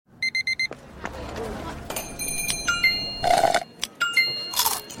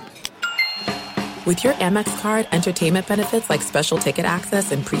With your Amex card, entertainment benefits like special ticket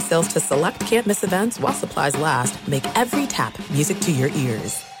access and pre-sales to select can't-miss events while supplies last make every tap music to your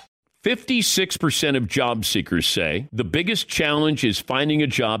ears. 56% of job seekers say the biggest challenge is finding a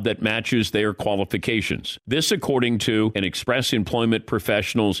job that matches their qualifications. This according to an Express Employment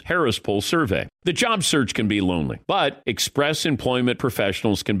Professionals Harris Poll survey. The job search can be lonely, but Express Employment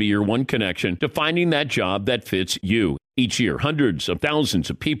Professionals can be your one connection to finding that job that fits you. Each year, hundreds of thousands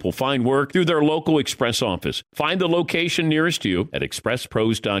of people find work through their local Express office. Find the location nearest you at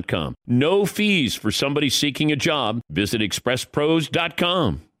expresspros.com. No fees for somebody seeking a job. Visit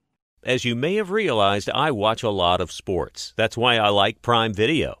expresspros.com. As you may have realized, I watch a lot of sports. That's why I like Prime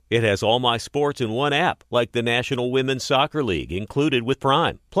Video. It has all my sports in one app, like the National Women's Soccer League, included with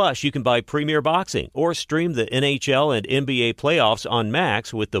Prime. Plus, you can buy Premier Boxing or stream the NHL and NBA playoffs on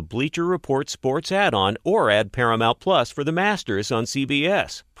Max with the Bleacher Report Sports add-on, or add Paramount Plus for the Masters on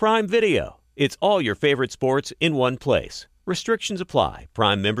CBS. Prime Video. It's all your favorite sports in one place. Restrictions apply.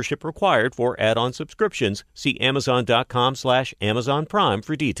 Prime membership required for add-on subscriptions. See Amazon.com/Amazon Prime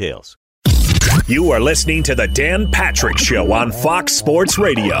for details. You are listening to The Dan Patrick Show on Fox Sports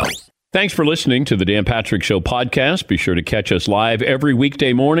Radio. Thanks for listening to the Dan Patrick Show podcast. Be sure to catch us live every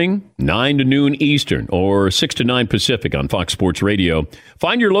weekday morning, 9 to noon Eastern or 6 to 9 Pacific on Fox Sports Radio.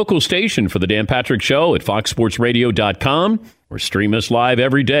 Find your local station for the Dan Patrick Show at foxsportsradio.com or stream us live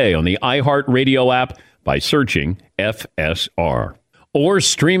every day on the iHeartRadio app by searching FSR. Or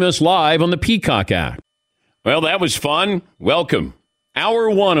stream us live on the Peacock app. Well, that was fun. Welcome.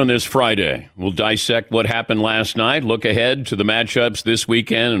 Hour one on this Friday. We'll dissect what happened last night, look ahead to the matchups this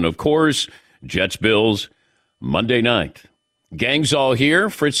weekend, and of course, Jets-Bills Monday night. Gang's all here.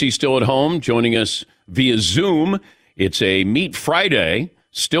 Fritzy's still at home, joining us via Zoom. It's a Meat Friday.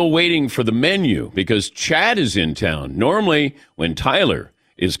 Still waiting for the menu because Chad is in town. Normally, when Tyler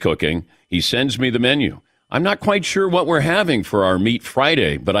is cooking, he sends me the menu. I'm not quite sure what we're having for our Meat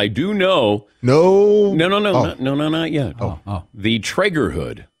Friday, but I do know. No, not yet. The Traeger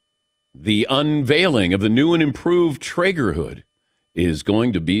hood, the unveiling of the new and improved Traeger hood is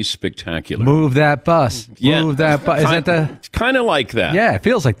going to be spectacular. Move that bus. Yeah. Move that bus. Is that the? It's kind of like that. Yeah, it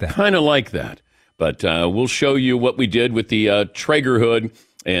feels like that. Kind of like that. But we'll show you what we did with the Traeger hood,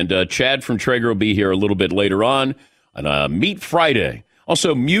 and Chad from Traeger will be here a little bit later on Meat Friday.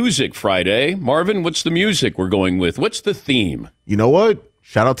 Also, Music Friday. Marvin, what's the music we're going with? What's the theme? You know what?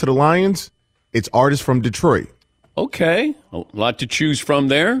 Shout out to the Lions. It's artists from Detroit. Okay. A lot to choose from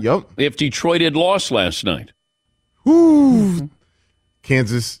there. Yep. If Detroit had lost last night. Woo.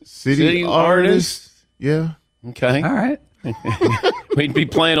 Kansas City artists. Yeah. Okay. All right. We'd be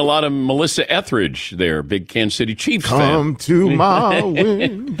playing a lot of Melissa Etheridge there, big Kansas City Chiefs fan. Come to my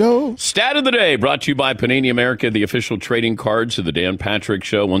window. Stat of the day brought to you by Panini America, the official trading cards of the Dan Patrick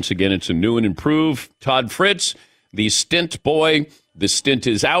Show. Once again, it's a new and improved Todd Fritz, the stint boy. The stint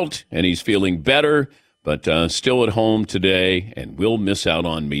is out, and he's feeling better, but still at home today, and will miss out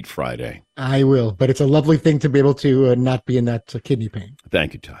on Meat Friday. I will, but it's a lovely thing to be able to not be in that kidney pain.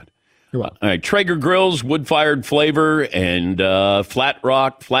 Thank you, Todd. You're welcome. All right, Traeger grills, wood-fired flavor, and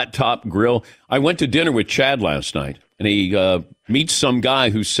flat top grill. I went to dinner with Chad last night, and he meets some guy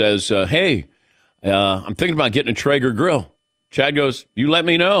who says, hey, I'm thinking about getting a Traeger grill. Chad goes, you let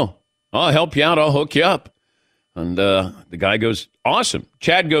me know. I'll help you out. I'll hook you up. And the guy goes, awesome.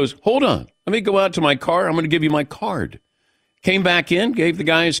 Chad goes, hold on. Let me go out to my car. I'm going to give you my card. Came back in, gave the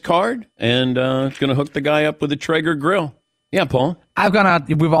guy his card, and going to hook the guy up with a Traeger grill. Yeah, Paul.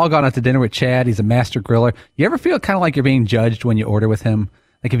 We've all gone out to dinner with Chad. He's a master griller. You ever feel kind of like you're being judged when you order with him?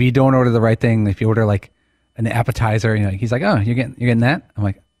 Like if you don't order the right thing, if you order like an appetizer, he's like, oh, you're getting that? I'm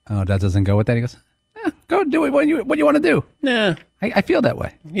like, oh, that doesn't go with that. He goes, go do it. What you want to do? Nah. I feel that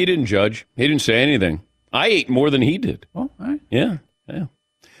way. He didn't judge. He didn't say anything. I ate more than he did. Oh, all right. Yeah.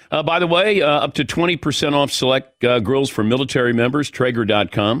 By the way, up to 20% off select grills for military members,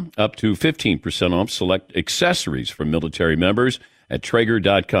 Traeger.com. Up to 15% off select accessories for military members at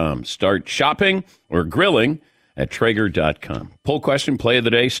Traeger.com. Start shopping or grilling at Traeger.com. Poll question, play of the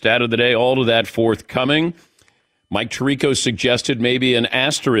day, stat of the day, all of that forthcoming. Mike Tirico suggested maybe an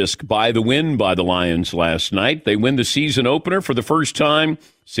asterisk by the win by the Lions last night. They win the season opener for the first time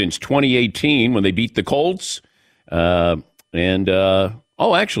since 2018 when they beat the Colts.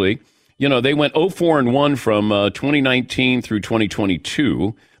 Actually, they went 0-4-1 from 2019 through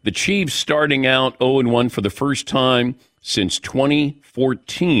 2022. The Chiefs starting out 0-1 for the first time since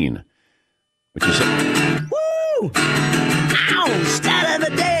 2014. Which is Woo! Ow! Stat of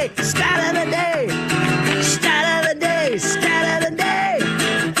the day! Stat of the day! Stat of the day! Stat of the day!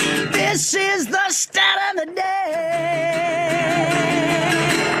 This is the stat of the day!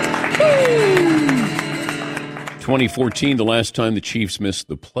 Woo! 2014, the last time the Chiefs missed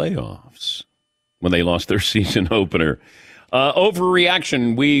the playoffs when they lost their season opener.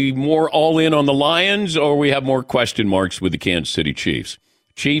 Overreaction, we more all in on the Lions, or we have more question marks with the Kansas City Chiefs?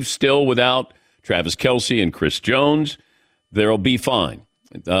 Chiefs still without Travis Kelce and Chris Jones. They'll be fine.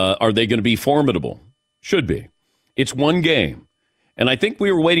 Are they going to be formidable? Should be. It's one game. And I think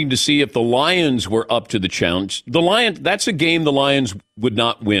we were waiting to see if the Lions were up to the challenge. That's a game the Lions would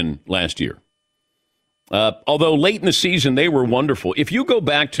not win last year. Although late in the season, they were wonderful. If you go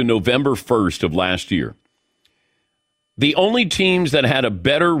back to November 1st of last year, the only teams that had a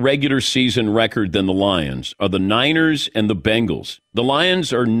better regular season record than the Lions are the Niners and the Bengals. The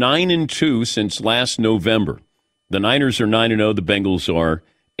Lions are 9-2 since last November. The Niners are 9-0. The Bengals are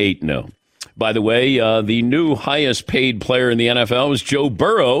 8-0. By the way, the new highest paid player in the NFL is Joe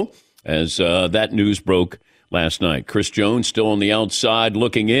Burrow, as that news broke last night. Chris Jones still on the outside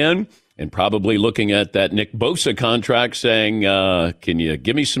looking in, and probably looking at that Nick Bosa contract saying, can you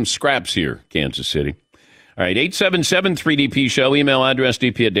give me some scraps here, Kansas City? All right, 877-3DP-SHOW, email address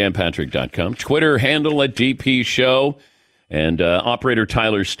dp@danpatrick.com, Twitter handle at DP Show, and operator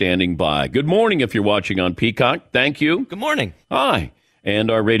Tyler standing by. Good morning if you're watching on Peacock. Thank you. Good morning. Hi.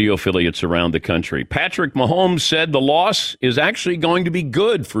 And our radio affiliates around the country. Patrick Mahomes said the loss is actually going to be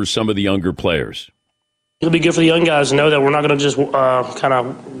good for some of the younger players. It'll be good for the young guys to know that we're not going to just kind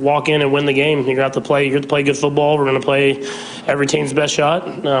of walk in and win the game. You're going to have to play. You have to play good football. We're going to play every team's best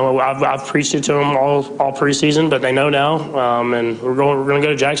shot. I've preached it to them all preseason, but they know now. And we're going to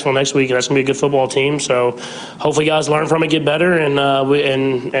go to Jacksonville next week, and that's going to be a good football team. So hopefully, guys learn from it, get better, and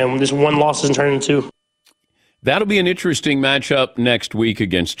this one loss isn't turning into two. That'll be an interesting matchup next week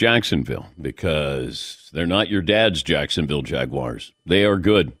against Jacksonville because they're not your dad's Jacksonville Jaguars. They are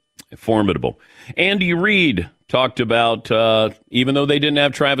good, formidable. Andy Reid talked about, even though they didn't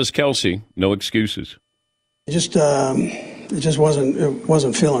have Travis Kelce, no excuses. It just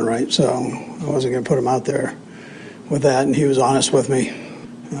wasn't feeling right, so I wasn't going to put him out there with that, and he was honest with me.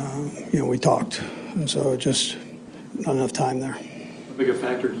 We talked, and so just not enough time there. How big a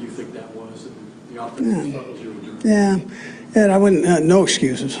factor do you think that was in the offensive struggles you were doing? Yeah, and I wouldn't, no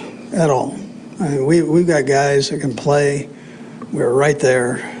excuses at all. I mean, we've got guys that can play. We're right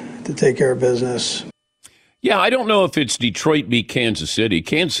there to take care of business. Yeah, I don't know if it's Detroit beat Kansas City.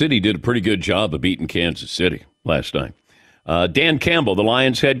 Kansas City did a pretty good job of beating Kansas City last night. Dan Campbell, the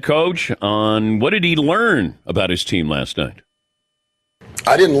Lions head coach, on what did he learn about his team last night?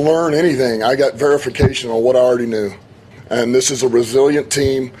 I didn't learn anything. I got verification on what I already knew. And this is a resilient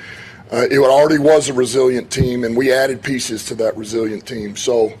team. It already was a resilient team, and we added pieces to that resilient team.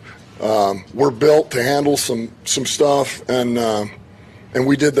 So we're built to handle some stuff, and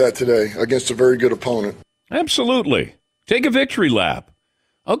we did that today against a very good opponent. Absolutely. Take a victory lap.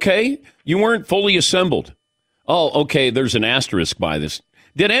 Okay, you weren't fully assembled. Oh, okay, there's an asterisk by this.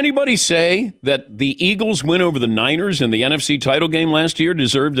 Did anybody say that the Eagles' win over the Niners in the NFC title game last year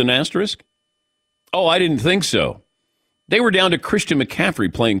deserved an asterisk? Oh, I didn't think so. They were down to Christian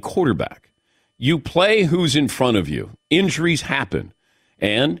McCaffrey playing quarterback. You play who's in front of you. Injuries happen.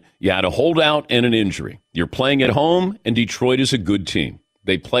 And you had a holdout and an injury. You're playing at home, and Detroit is a good team.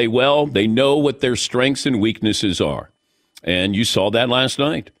 They play well. They know what their strengths and weaknesses are. And you saw that last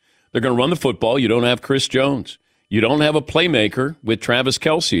night. They're going to run the football. You don't have Chris Jones. You don't have a playmaker with Travis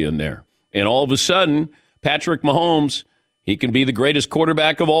Kelce in there. And all of a sudden, Patrick Mahomes, he can be the greatest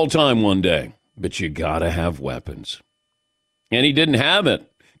quarterback of all time one day. But you got to have weapons. And he didn't have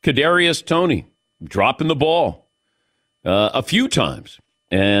it. Kadarius Toney dropping the ball a few times.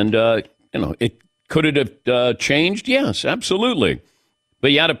 And, it could it have changed? Yes, absolutely.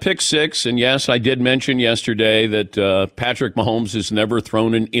 But you had a pick six. And, yes, I did mention yesterday that Patrick Mahomes has never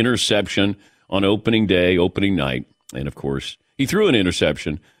thrown an interception on opening day, opening night. And, of course, he threw an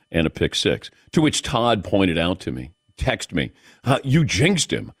interception and a pick six, to which Todd pointed out to me, text me, you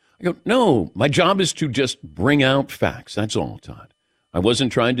jinxed him. I go, no, my job is to just bring out facts. That's all, Todd. I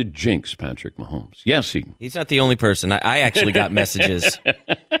wasn't trying to jinx Patrick Mahomes. Yes, he's not the only person. I actually got messages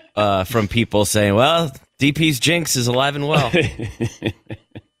from people saying, well, DP's jinx is alive and well.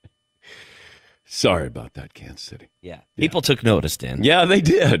 Sorry about that, Kansas City. Yeah, people took notice, Dan. Yeah, they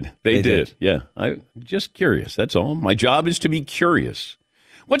did. They did. Yeah, I'm just curious. That's all. My job is to be curious.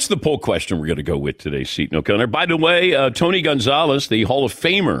 What's the poll question we're going to go with today, Seton O'Connor? By the way, Tony Gonzalez, the Hall of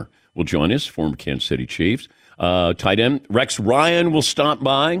Famer, will join us, former Kansas City Chiefs. Tight end Rex Ryan will stop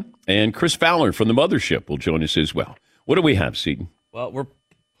by, and Chris Fowler from the Mothership will join us as well. What do we have, Seton? Well, we're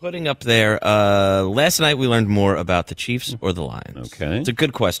putting up there. Last night we learned more about the Chiefs or the Lions. Okay. It's a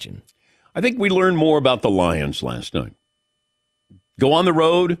good question. I think we learned more about the Lions last night. Go on the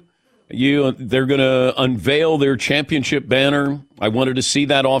road They're going to unveil their championship banner. I wanted to see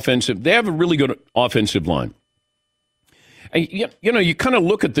that offensive. They have a really good offensive line. And, you kind of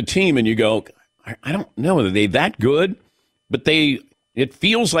look at the team and you go, I don't know, are they that good? But it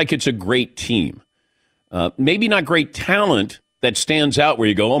feels like it's a great team. Maybe not great talent that stands out where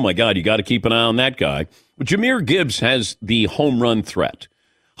you go, oh, my God, you got to keep an eye on that guy. But Jahmyr Gibbs has the home run threat.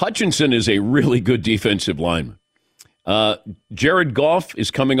 Hutchinson is a really good defensive lineman. Jared Goff is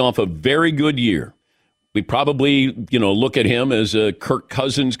coming off a very good year. We probably, look at him as a Kirk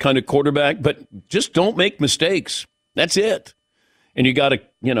Cousins kind of quarterback, but just don't make mistakes. That's it. And you got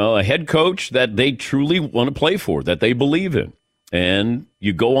a head coach that they truly want to play for, that they believe in. And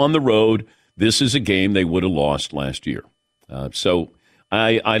you go on the road. This is a game they would have lost last year. So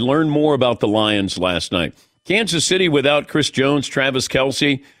I learned more about the Lions last night. Kansas City without Chris Jones, Travis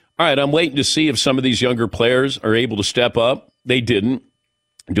Kelce. All right, I'm waiting to see if some of these younger players are able to step up. They didn't.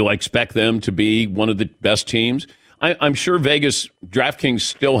 Do I expect them to be one of the best teams? I'm sure Vegas, DraftKings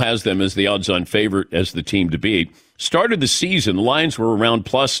still has them as the odds-on favorite as the team to beat. Started the season, the Lions were around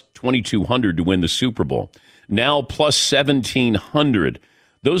plus 2,200 to win the Super Bowl. Now plus 1,700.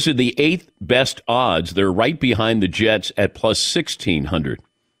 Those are the 8th best odds. They're right behind the Jets at plus 1,600.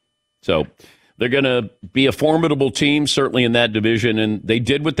 So they're going to be a formidable team, certainly in that division, and they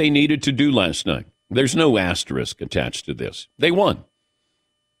did what they needed to do last night. There's no asterisk attached to this. They won.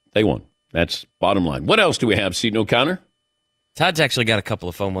 That's bottom line. What else do we have, Seton O'Connor? Todd's actually got a couple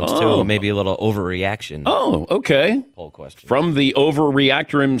of phone ones, too. Maybe a little overreaction. Oh, okay. Poll question. From the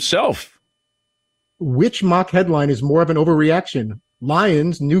overreactor himself. Which mock headline is more of an overreaction?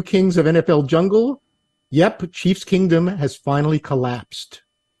 Lions, new kings of NFL jungle? Yep, Chiefs' kingdom has finally collapsed.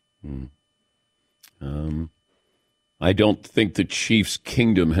 I don't think the Chiefs'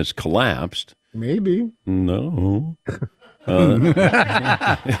 kingdom has collapsed. Maybe. No.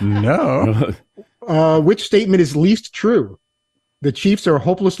 No. Which statement is least true? The Chiefs are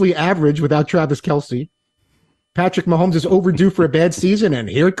hopelessly average without Travis Kelce. Patrick Mahomes is overdue for a bad season, and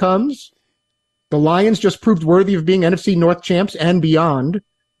here it comes. The Lions just proved worthy of being NFC North champs and beyond.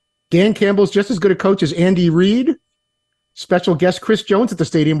 Dan Campbell's just as good a coach as Andy Reid. Special guest Chris Jones at the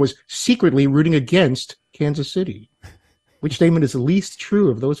stadium was secretly rooting against Kansas City. Which statement is the least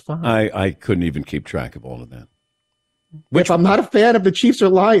true of those five? I couldn't even keep track of all of that. If I'm not a fan of the Chiefs or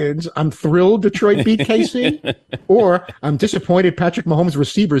Lions, I'm thrilled Detroit beat KC, or I'm disappointed Patrick Mahomes'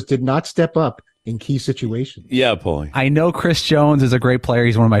 receivers did not step up in key situations. Yeah, Paulie. I know Chris Jones is a great player.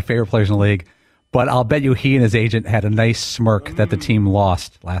 He's one of my favorite players in the league. But I'll bet you he and his agent had a nice smirk that the team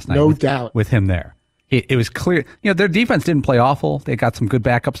lost last night. No doubt. With him there. It was clear. Their defense didn't play awful. They got some good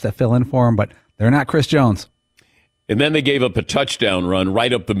backups that fill in for him, but they're not Chris Jones. And then they gave up a touchdown run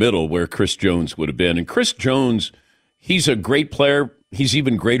right up the middle where Chris Jones would have been. And Chris Jones, he's a great player. He's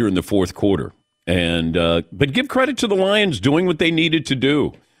even greater in the fourth quarter. And but give credit to the Lions doing what they needed to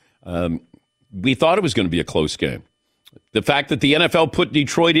do. We thought it was going to be a close game. The fact that the NFL put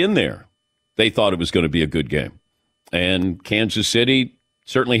Detroit in there, they thought it was going to be a good game. And Kansas City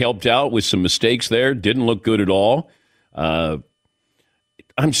certainly helped out with some mistakes there. Didn't look good at all. I'm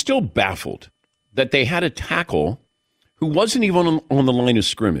still baffled that they had a tackle who wasn't even on the line of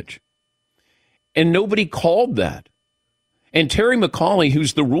scrimmage. And nobody called that. And Terry McCauley,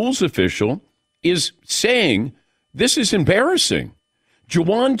 who's the rules official, is saying this is embarrassing.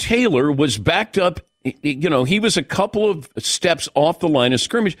 Jawan Taylor was backed up. He was a couple of steps off the line of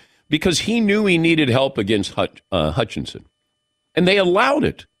scrimmage because he knew he needed help against Hutchinson. And they allowed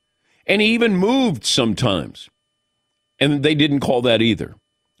it. And he even moved sometimes. And they didn't call that either.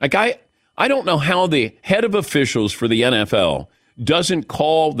 Like, I don't know how the head of officials for the NFL doesn't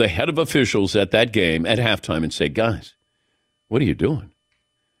call the head of officials at that game at halftime and say, guys, what are you doing?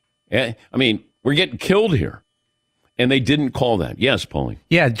 I mean, we're getting killed here. And they didn't call that. Yes, Paulie.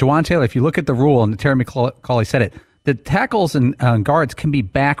 Yeah, Jawan Taylor, if you look at the rule, and Terry McCauley said it, the tackles and guards can be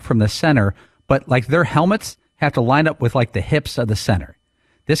back from the center, but like their helmets have to line up with like the hips of the center.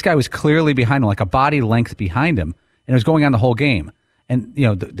 This guy was clearly behind him, like a body length behind him, and it was going on the whole game. And,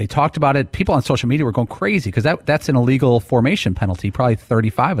 they talked about it. People on social media were going crazy because that's an illegal formation penalty, probably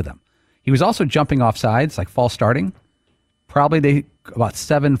 35 of them. He was also jumping off sides, like false starting. Probably about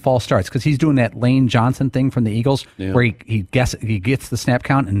 7 false starts because he's doing that Lane Johnson thing from the Eagles where he gets the snap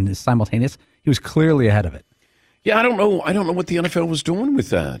count and is simultaneous. He was clearly ahead of it. Yeah, I don't know what the NFL was doing with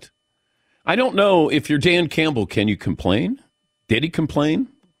that. I don't know if you're Dan Campbell, can you complain? Did he complain?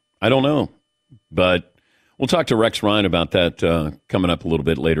 I don't know. But we'll talk to Rex Ryan about that coming up a little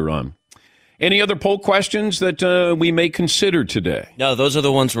bit later on. Any other poll questions that we may consider today? No, those are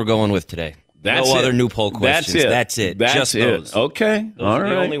the ones we're going with today. That's no it. other new poll questions. That's it. That's Just it. those. Okay. Those All are right.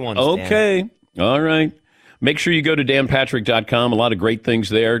 the only ones, okay. Dan. All right. Make sure you go to danpatrick.com. A lot of great things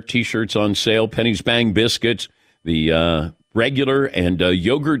there. T-shirts on sale. Penny's Bang biscuits. The regular and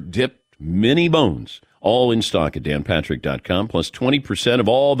yogurt-dipped mini bones. All in stock at danpatrick.com. Plus 20% of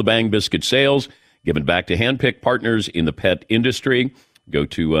all the Bang biscuit sales given back to hand-picked partners in the pet industry. Go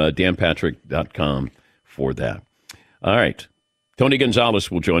to danpatrick.com for that. All right. Tony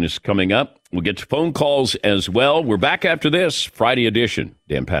Gonzalez will join us coming up. We'll get to phone calls as well. We're back after this Friday edition,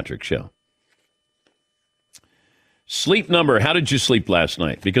 Dan Patrick Show. Sleep number. How did you sleep last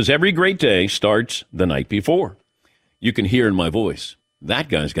night? Because every great day starts the night before. You can hear in my voice, that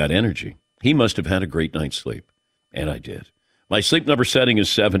guy's got energy. He must have had a great night's sleep. And I did. My sleep number setting is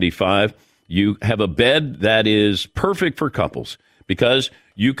 75. You have a bed that is perfect for couples because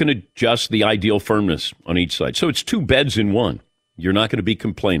you can adjust the ideal firmness on each side. So it's 2 beds in one. You're not going to be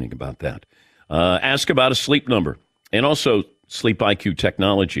complaining about that. Ask about a sleep number and also Sleep IQ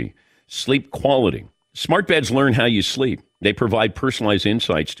technology, sleep quality. Smart beds learn how you sleep. They provide personalized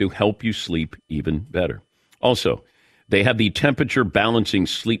insights to help you sleep even better. Also, they have the temperature balancing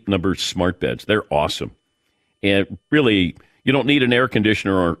Sleep Number smart beds. They're awesome. And really, you don't need an air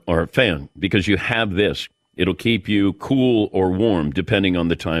conditioner or a fan because you have this. It'll keep you cool or warm depending on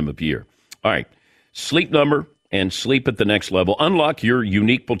the time of year. All right, Sleep Number and sleep at the next level. Unlock your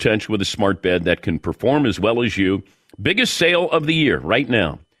unique potential with a smart bed that can perform as well as you. Biggest sale of the year right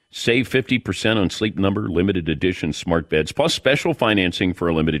now. Save 50% on Sleep Number limited edition smart beds, plus special financing for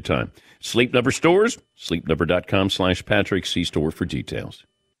a limited time. Sleep Number stores, sleepnumber.com/Patrick. See store for details.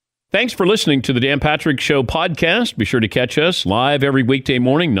 Thanks for listening to the Dan Patrick Show podcast. Be sure to catch us live every weekday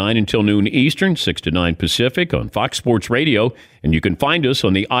morning, 9 until noon Eastern, 6 to 9 Pacific on Fox Sports Radio. And you can find us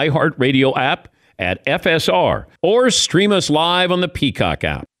on the iHeartRadio app at FSR or stream us live on the Peacock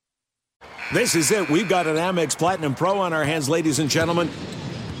app. This is it. We've got an Amex Platinum Pro on our hands, ladies and gentlemen.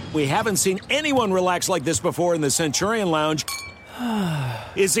 We haven't seen anyone relax like this before in the Centurion Lounge.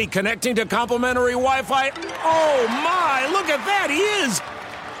 Is he connecting to complimentary Wi-Fi? Oh, my. Look at that. He is.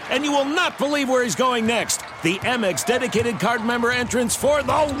 And you will not believe where he's going next. The Amex dedicated card member entrance for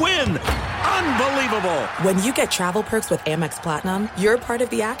the win. Unbelievable. When you get travel perks with Amex Platinum, you're part of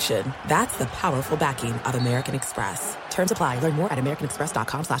the action. That's the powerful backing of American Express. Terms apply. Learn more at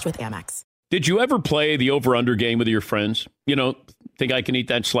americanexpress.com/withAmex. Did you ever play the over-under game with your friends? You know, think I can eat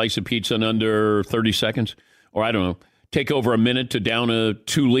that slice of pizza in under 30 seconds? Or I don't know, take over a minute to down a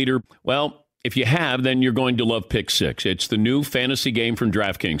 2-liter? Well, if you have, then you're going to love Pick 6. It's the new fantasy game from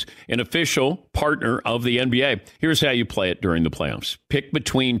DraftKings, an official partner of the NBA. Here's how you play it during the playoffs. Pick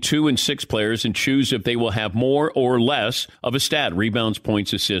between 2 and 6 players and choose if they will have more or less of a stat, rebounds,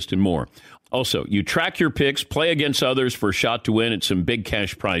 points, assists, and more. Also, you track your picks, play against others for a shot to win at some big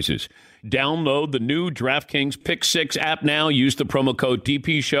cash prizes. Download the new DraftKings Pick 6 app now. Use the promo code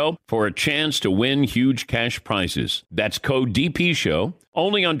DPSHOW for a chance to win huge cash prizes. That's code DPSHOW.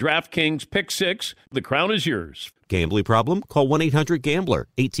 Only on DraftKings Pick 6. The crown is yours. Gambling problem? Call 1-800-GAMBLER.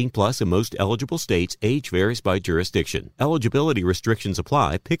 18 plus in most eligible states. Age varies by jurisdiction. Eligibility restrictions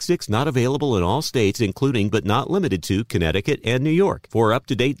apply. Pick 6 not available in all states, including but not limited to Connecticut and New York. For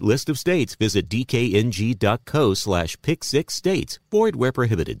up-to-date list of states, visit dkng.co/pick6states. Void where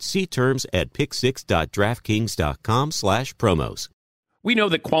prohibited. See terms at pick6.draftkings.com/promos. We know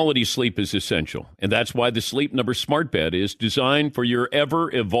that quality sleep is essential, and that's why the Sleep Number smart bed is designed for your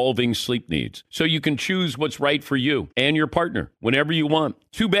ever-evolving sleep needs. So you can choose what's right for you and your partner whenever you want.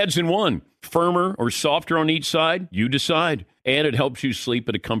 2 beds in one. Firmer or softer on each side, you decide. And it helps you sleep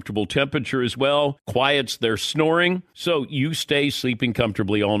at a comfortable temperature as well. Quiets their snoring, so you stay sleeping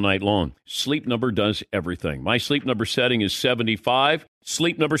comfortably all night long. Sleep Number does everything. My Sleep Number setting is 75.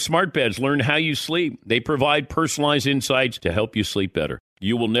 Sleep Number smart beds learn how you sleep. They provide personalized insights to help you sleep better.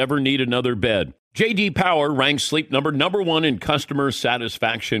 You will never need another bed. J.D. Power ranks Sleep Number #1 in customer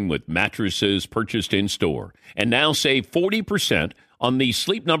satisfaction with mattresses purchased in-store. And now save 40% on the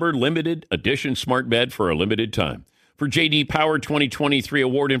Sleep Number limited edition smart bed for a limited time. For J.D. Power 2023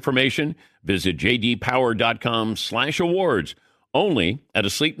 award information, visit jdpower.com/awards. Only at a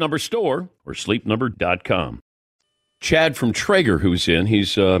Sleep Number store or sleepnumber.com. Chad from Traeger, who's in,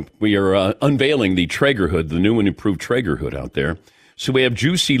 we are unveiling the Traeger hood, the new and improved Traeger hood out there. So we have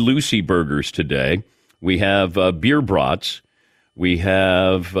Juicy Lucy burgers today. We have beer brats. We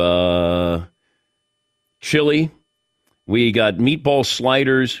have chili. We got meatball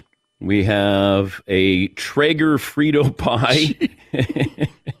sliders. We have a Traeger Frito pie.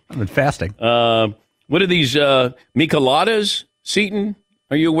 I've been fasting. What are these? Micheladas, Seton?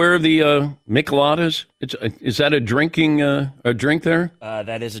 Are you aware of the Micheladas? Is that a drink there?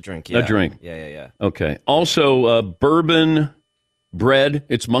 That is a drink, yeah. A drink. Yeah. Okay. Also, bourbon bread.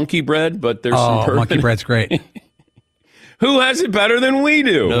 It's monkey bread, but there's some bourbon. Monkey bread's great. Who has it better than we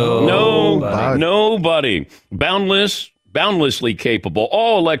do? Nobody. Boundlessly capable,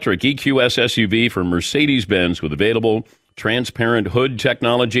 all-electric EQS SUV from Mercedes-Benz with available transparent hood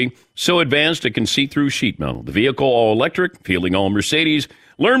technology, so advanced it can see through sheet metal. The vehicle all-electric, feeling all Mercedes.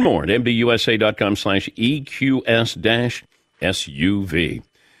 Learn more at mbusa.com/EQS-SUV.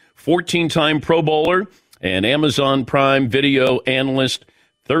 14-time Pro Bowler and Amazon Prime Video analyst,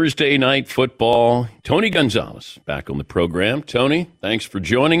 Thursday Night Football, Tony Gonzalez, back on the program. Tony, thanks for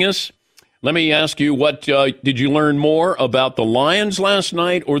joining us. Let me ask you, what did you learn more about the Lions last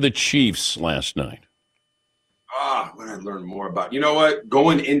night or the Chiefs last night? What did I learn more about? You know what?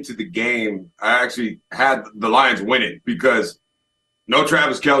 Going into the game, I actually had the Lions winning because no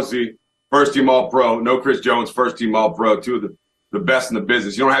Travis Kelce, first-team All-Pro, no Chris Jones, first-team All-Pro, two of the best in the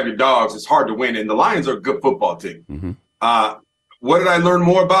business. You don't have your dogs. It's hard to win, and the Lions are a good football team. Mm-hmm. What did I learn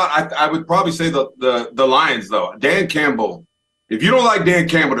more about? I would probably say the Lions, though. Dan Campbell, if you don't like Dan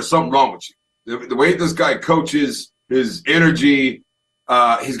Campbell, there's something wrong with you. The way this guy coaches, his energy,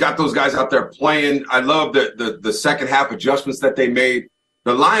 he's got those guys out there playing. I love the second half adjustments that they made.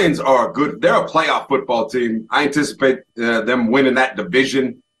 The Lions are good. They're a playoff football team. I anticipate them winning that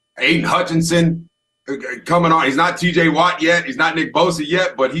division. Aiden Hutchinson coming on. He's not T.J. Watt yet. He's not Nick Bosa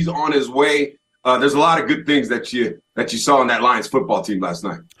yet, but he's on his way. There's a lot of good things that you saw in that Lions football team last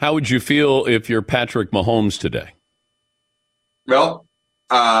night. How would you feel if you're Patrick Mahomes today? Well,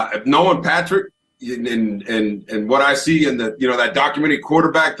 knowing Patrick and what I see in that documentary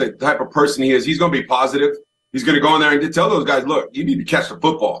quarterback, the type of person he is, he's going to be positive. He's going to go in there and tell those guys, look, you need to catch the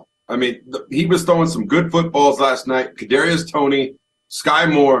football. I mean, he was throwing some good footballs last night. Kadarius Toney, Sky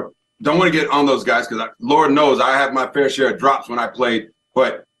Moore. Don't want to get on those guys because Lord knows I have my fair share of drops when I played.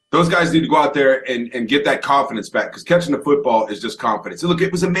 But those guys need to go out there and get that confidence back because catching the football is just confidence. Look,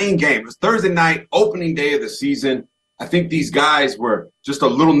 it was a main game. It was Thursday night, opening day of the season. I think these guys were just a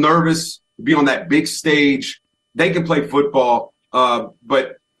little nervous to be on that big stage. They can play football.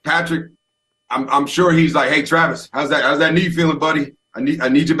 But Patrick, I'm sure he's like, hey, Travis, how's that knee feeling, buddy? I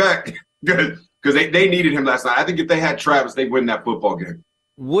need you back. Good. Because they needed him last night. I think if they had Travis, they'd win that football game.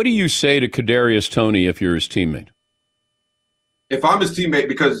 What do you say to Kadarius Toney if you're his teammate? If I'm his teammate,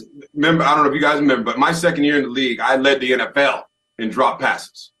 because remember, I don't know if you guys remember, but my second year in the league, I led the NFL in drop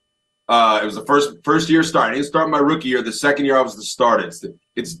passes. It was the first year starting. I didn't start my rookie year. The second year I was the starter.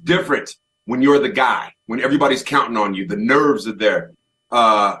 It's different when you're the guy, when everybody's counting on you. The nerves are there.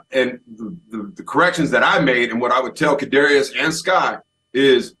 And the corrections that I made and what I would tell Kadarius and Sky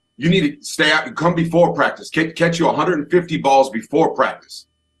is you need to stay out. Come before practice. Catch you 150 balls before practice.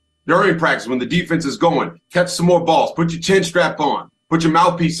 During practice, when the defense is going, catch some more balls. Put your chin strap on. Put your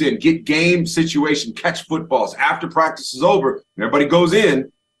mouthpiece in. Get game situation. Catch footballs. After practice is over and everybody goes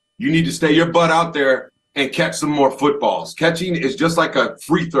in, you need to stay your butt out there and catch some more footballs. Catching is just like a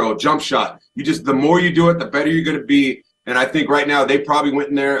free throw, jump shot. The more you do it, the better you're going to be. And I think right now they probably went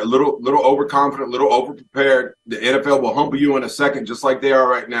in there a little overconfident, a little overprepared. The NFL will humble you in a second, just like they are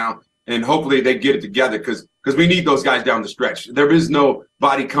right now. And hopefully they get it together because we need those guys down the stretch. There is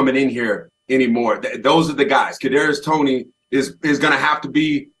nobody coming in here anymore. Those are the guys. Kadarius Toney is going to have to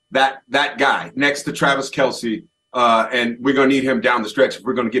be that guy next to Travis Kelce. And we're going to need him down the stretch if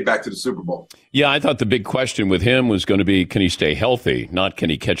we're going to get back to the Super Bowl. Yeah, I thought the big question with him was going to be, can he stay healthy, not can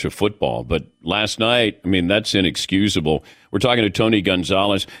he catch a football? But last night, I mean, that's inexcusable. We're talking to Tony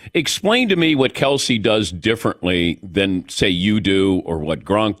Gonzalez. Explain to me what Kelce does differently than, say, you do or what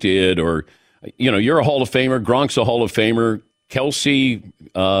Gronk did. Or, you're a Hall of Famer. Gronk's a Hall of Famer.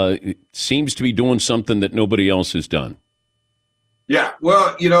 Kelce seems to be doing something that nobody else has done. Yeah,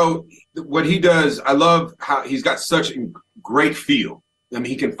 well, what he does, I love how he's got such a great feel. I mean,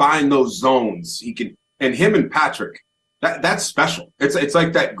 he can find those zones. And him and Patrick, that's special. It's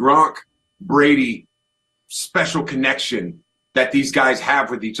like that Gronk Brady special connection that these guys have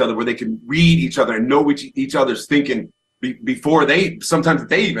with each other, where they can read each other and know what each other's thinking before they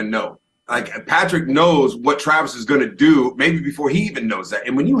even know. Like Patrick knows what Travis is going to do, maybe before he even knows that.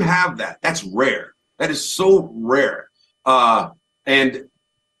 And when you have that, that's rare. That is so rare. And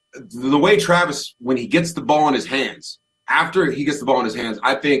the way Travis, when he gets the ball in his hands, after he gets the ball in his hands,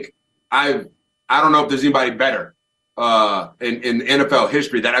 I think I don't know if there's anybody better in NFL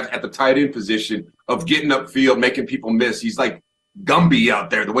history that at the tight end position of getting upfield, making people miss. He's like Gumby out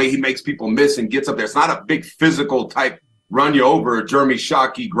there, the way he makes people miss and gets up there. It's not a big physical type run you over, Jeremy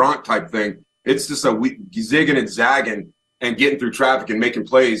Shockey, Gronk type thing. It's just a zigging and zagging. and getting through traffic and making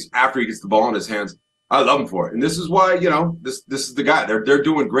plays after he gets the ball in his hands. I love him for it. And this is why, this is the guy. They're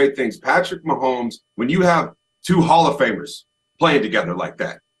doing great things. Patrick Mahomes, when you have two Hall of Famers playing together like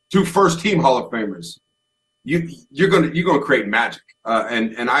that, two first-team Hall of Famers, you're gonna create magic.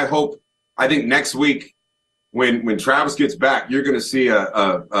 And I think next week when Travis gets back, you're gonna see a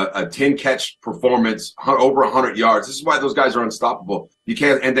 10-catch performance, over 100 yards. This is why those guys are unstoppable. You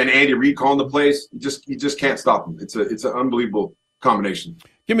can't. And then Andy Reid calling the plays, you just can't stop them. It's an unbelievable combination.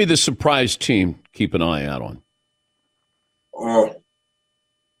 Give me the surprise team. Keep an eye out on. Oh,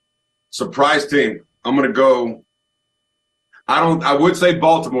 surprise team. I'm gonna go. I would say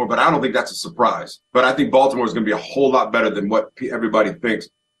Baltimore, but I don't think that's a surprise. But I think Baltimore is going to be a whole lot better than what everybody thinks.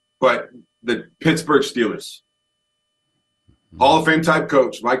 But the Pittsburgh Steelers, Hall of Fame type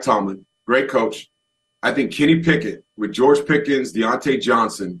coach, Mike Tomlin, great coach. I think Kenny Pickett with George Pickens, Deontay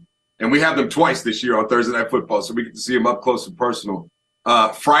Johnson, and we have them twice this year on Thursday Night Football, so we get to see them up close and personal.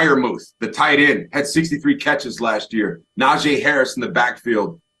 Freiermuth, the tight end, had 63 catches last year. Najee Harris in the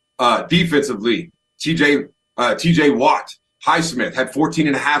backfield. Defensively, TJ Watt. Highsmith had 14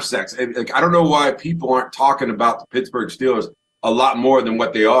 and a half sacks. And, I don't know why people aren't talking about the Pittsburgh Steelers a lot more than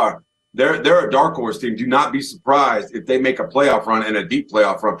what they are. They're a dark horse team. Do not be surprised if they make a playoff run and a deep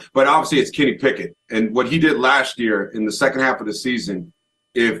playoff run. But obviously it's Kenny Pickett. And what he did last year in the second half of the season,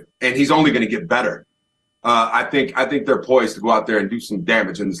 and he's only going to get better. I think they're poised to go out there and do some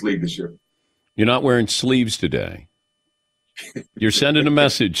damage in this league this year. You're not wearing sleeves today. You're sending a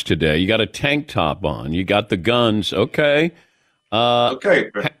message today. You got a tank top on. You got the guns. Okay.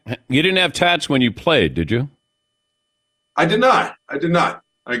 Okay. You didn't have tats when you played, did you? I did not.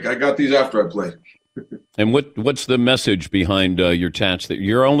 I got these after I played. And what's the message behind your tats? That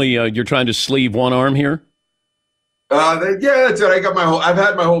you're trying to sleeve one arm here? Yeah, that's it. I've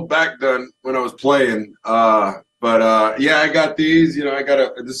had my whole back done when I was playing. I got these.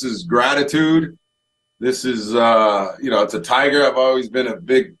 This is gratitude. This is it's a tiger. I've always been a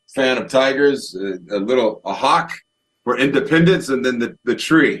big fan of tigers. A hawk for independence, and then the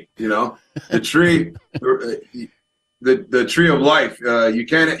tree. The tree, the tree of life. You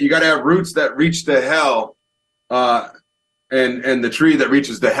got to have roots that reach to hell, and the tree that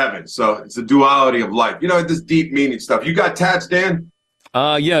reaches to heaven. So it's a duality of life. This deep meaning stuff. You got tats, Dan?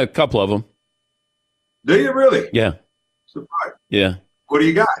 Yeah, a couple of them. Do you really? Yeah. Surprise. Yeah. What do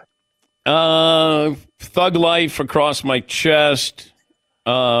you got? Thug life across my chest.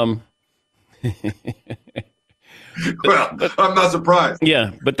 Well, I'm not surprised.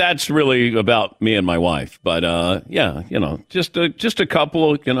 Yeah, but that's really about me and my wife. But just a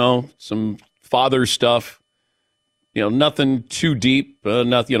couple, some father stuff. Nothing too deep.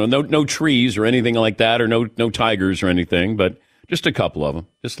 No trees or anything like that, or no tigers or anything. But just a couple of them.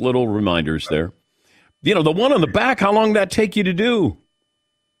 Just little reminders there. The one on the back. How long did that take you to do?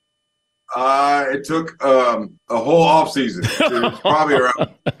 It took a whole off season. It was probably around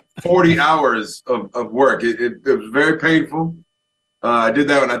 40 hours of work. It was very painful. I did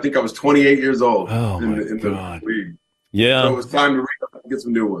that when I think I was 28 years old in the league. Yeah. So it was time to get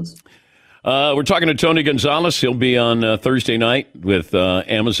some new ones. We're talking to Tony Gonzalez. He'll be on Thursday night with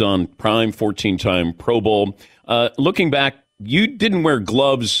Amazon Prime, 14-time Pro Bowl. Looking back, you didn't wear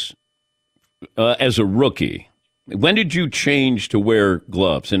gloves as a rookie. When did you change to wear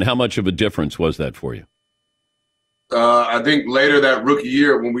gloves, and how much of a difference was that for you? I think later that rookie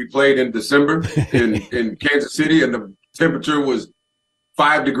year when we played in December in Kansas City and the temperature was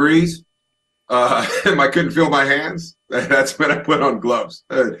 5 degrees and I couldn't feel my hands. That's when I put on gloves.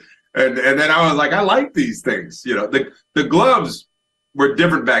 And then I was like, I like these things. The gloves were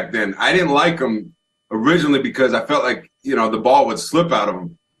different back then. I didn't like them originally because I felt like, the ball would slip out of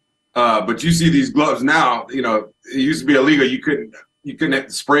them. But you see these gloves now, it used to be illegal. You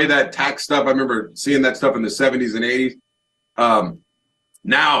couldn't spray that tack stuff. I remember seeing that stuff in the 70s and 80s.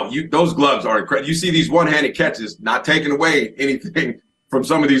 Now those gloves are incredible. You see these one-handed catches, not taking away anything from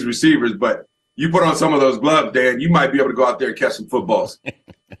some of these receivers, but you put on some of those gloves, Dan, you might be able to go out there and catch some footballs.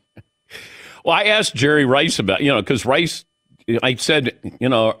 Well, I asked Jerry Rice about, because Rice, I said,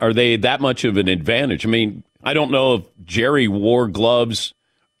 are they that much of an advantage? I mean, I don't know if Jerry wore gloves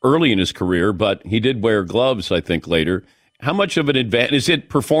early in his career, but he did wear gloves, I think, later. How much of an advantage? Is it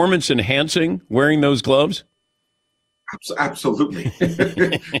performance enhancing wearing those gloves? Absolutely.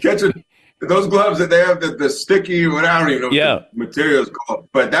 Catching those gloves that they have, the sticky, what I don't even know what the material is called,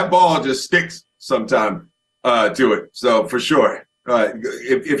 but that ball just sticks sometime to it. So for sure,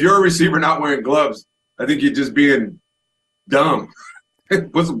 if you're a receiver not wearing gloves, I think you're just being dumb.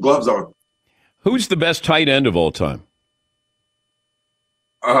 Put some gloves on. Who's the best tight end of all time?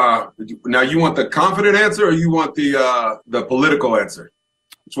 Now, you want the confident answer or you want the political answer?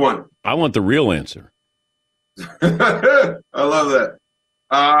 Which one? I want the real answer. I love that.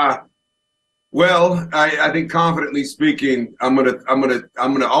 Well, I think confidently speaking, I'm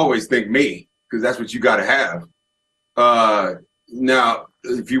gonna always think me, because that's what you got to have. Now,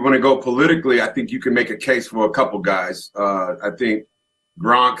 if you want to go politically, I think you can make a case for a couple guys. I think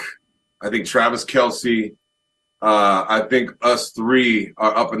Gronk, I think Travis Kelce. I think us three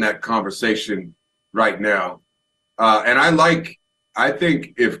are up in that conversation right now. And I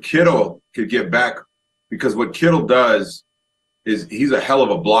think if Kittle could get back, because what Kittle does is he's a hell of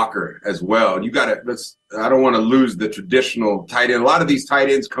a blocker as well. I don't want to lose the traditional tight end. A lot of these tight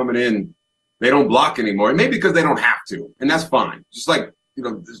ends coming in, they don't block anymore. Maybe because they don't have to, and that's fine. Just like,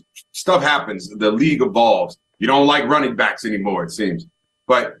 stuff happens. The league evolves. You don't like running backs anymore, it seems.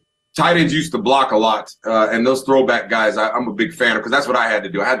 But tight ends used to block a lot, and those throwback guys, I'm a big fan of, because that's what I had to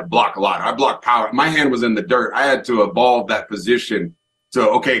do. I had to block a lot. I blocked power. My hand was in the dirt. I had to evolve that position to,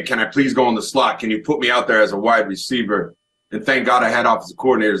 okay, can I please go in the slot? Can you put me out there as a wide receiver? And thank God I had offensive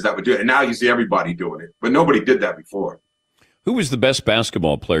coordinators that would do it. And now you see everybody doing it, but nobody did that before. Who was the best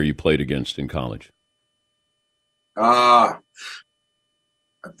basketball player you played against in college? I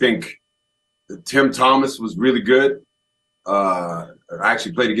think Tim Thomas was really good. I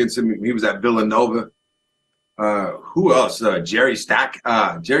actually played against him. He was at Villanova. Who else? Jerry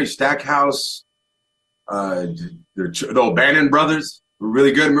Stackhouse. The O'Bannon brothers were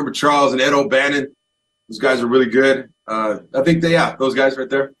really good. Remember Charles and Ed O'Bannon? Those guys were really good. I think those guys right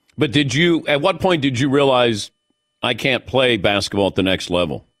there. But at what point did you realize I can't play basketball at the next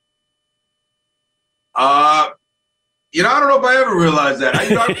level? I don't know if I ever realized that.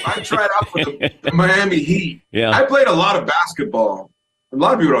 I tried out with the Miami Heat. Yeah. I played a lot of basketball. A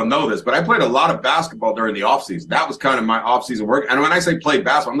lot of people don't know this, but I played a lot of basketball during the offseason. That was kind of my offseason work. And when I say play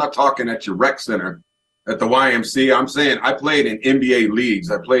basketball, I'm not talking at your rec center at the YMCA. I'm saying I played in NBA leagues.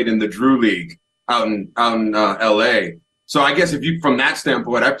 I played in the Drew League out in L.A. So I guess from that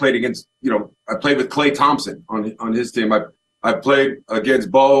standpoint, I played against, I played with Klay Thompson on his team. I played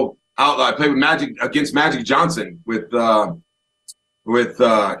against Bo Outlaw. I played against Magic Johnson with who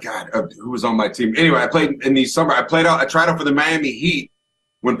was on my team. Anyway, I played in the summer. I tried out for the Miami Heat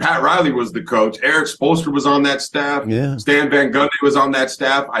when Pat Riley was the coach. Eric Spoelstra was on that staff. Yeah. Stan Van Gundy was on that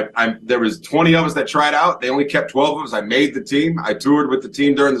staff. There was 20 of us that tried out. They only kept 12 of us. I made the team. I toured with the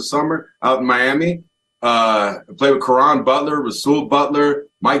team during the summer out in Miami. I played with Caron Butler, Rasul Butler,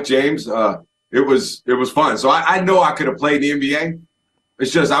 Mike James. It was fun. So I know I could have played in the NBA.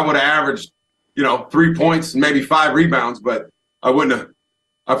 It's just I would have averaged, 3 points, maybe 5 rebounds, but I probably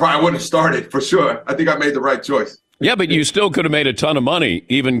wouldn't have started for sure. I think I made the right choice. Yeah, but you still could have made a ton of money,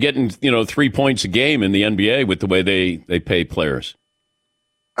 even getting 3 points a game in the NBA with the way they pay players.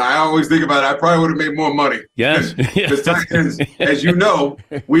 I always think about it. I probably would have made more money. Yes. Because Titans, as you know,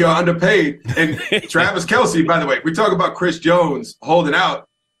 we are underpaid. And Travis Kelce, by the way, we talk about Chris Jones holding out.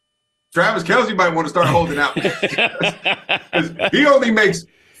 Travis Kelce might want to start holding out. He only makes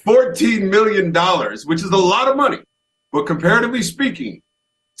 $14 million, which is a lot of money. But comparatively speaking,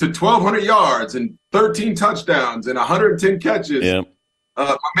 to 1,200 yards and 13 touchdowns and 110 catches,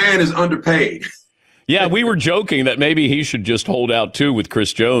 my man is underpaid. Yeah, we were joking that maybe he should just hold out, too, with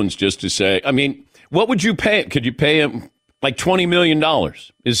Chris Jones, just to say, I mean, what would you pay? Could you pay him like $20 million?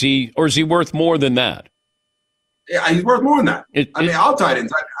 Is he worth more than that? Yeah, he's worth more than that. All tight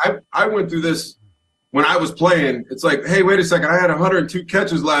ends. I went through this when I was playing. It's like, hey, wait a second. I had 102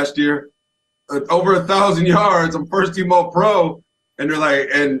 catches last year, over 1,000 yards. I'm first team all pro. And they're like,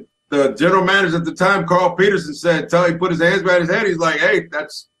 and the general manager at the time, Carl Peterson, said, he put his hands behind his head. He's like, hey,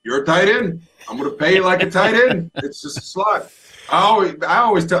 that's your tight end. I'm going to pay you like a tight end. It's just a slot. I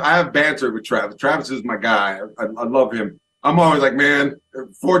always tell, I have banter with Travis. Travis is my guy. I love him. I'm always like, man,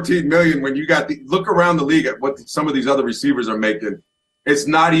 $14 million when you got look around the league at what some of these other receivers are making. It's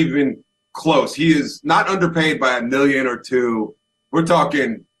not even close. He is not underpaid by $1 million or $2 million. We're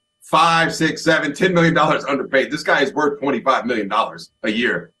talking $5, $6, $7, $10 million underpaid. This guy is worth $25 million a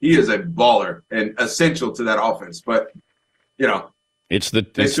year. He is a baller and essential to that offense. But, it's the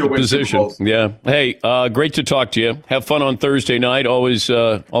position. Yeah. Hey, great to talk to you. Have fun on Thursday night. Always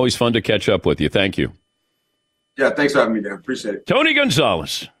fun to catch up with you. Thank you. Yeah, thanks for having me, Dan. Appreciate it. Tony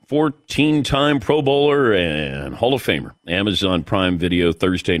Gonzalez, 14-time Pro Bowler and Hall of Famer, Amazon Prime Video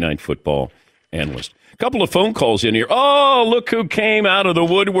Thursday Night Football analyst. A couple of phone calls in here. Oh, look who came out of the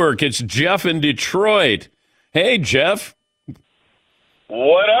woodwork. It's Jeff in Detroit. Hey, Jeff.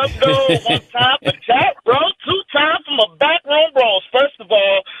 What up, dude? One time for chat, bro. 2 times from a backroom bros. First of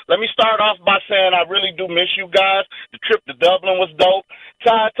all, let me start off by saying I really do miss you guys. The trip to Dublin was dope.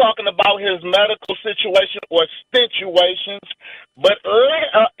 Ty, his medical situation or situations. But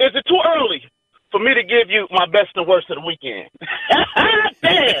is it too early for me to give you my best and worst of the weekend?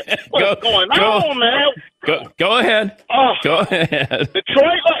 Damn, what's going on, man? Go ahead. Go ahead.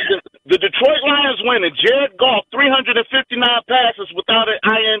 The Detroit Lions winning. Jared Goff, 359 passes without an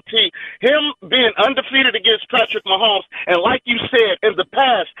INT. Him being undefeated against Patrick Mahomes. And like you said, in the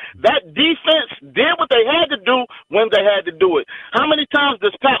past, that defense did what they had to do when they had to do it. How many times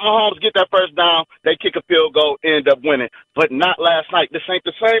does Pat Mahomes get that first down, they kick a field goal, end up winning? But not last night. This ain't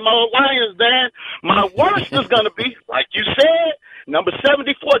the same old Lions, Dan. My worst is going to be, like you said, number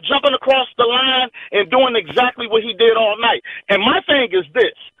 74 jumping across the line and doing exactly what he did all night. And my thing is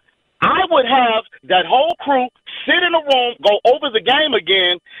this. I would have that whole crew sit in a room, go over the game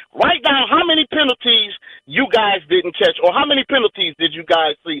again, write down how many penalties you guys didn't catch or how many penalties did you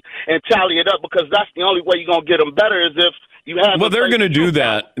guys see and tally it up, because that's the only way you're going to get them better is if you have. Well, they're going to do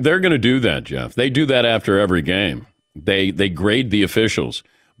that. They're going to do that, Jeff. They do that after every game. They grade the officials.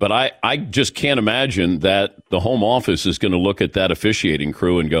 But I just can't imagine that the home office is going to look at that officiating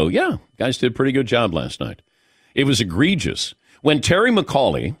crew and go, yeah, guys did a pretty good job last night. It was egregious. When Terry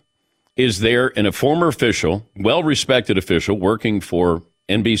McAuley is there and a former official, well-respected official working for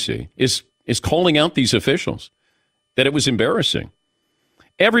NBC, is calling out these officials, that it was embarrassing.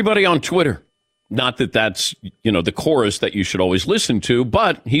 Everybody on Twitter, not that that's, the chorus that you should always listen to,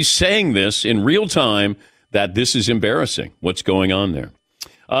 but he's saying this in real time that this is embarrassing, what's going on there.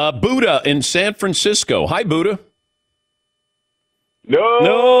 Buddha in San Francisco. Hi, Buddha.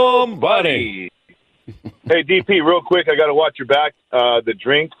 Nobody. Hey, DP, real quick, I got to watch your back. The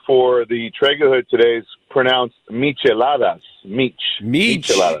drink for the Traegerhood today is pronounced micheladas.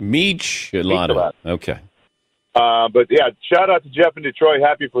 Michelada. Okay. But, yeah, shout out to Jeff in Detroit.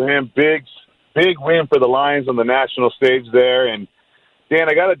 Happy for him. Big win for the Lions on the national stage there. And, Dan,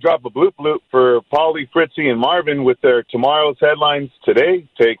 I got to drop a bloop for Paulie, Fritzy, and Marvin with their tomorrow's headlines today,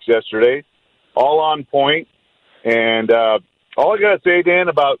 takes yesterday, all on point. And all I got to say, Dan,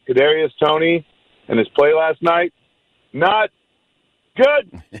 about Kadarius Toney and his play last night, not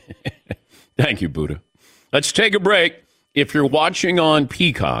good. Thank you, Buddha. Let's take a break. If you're watching on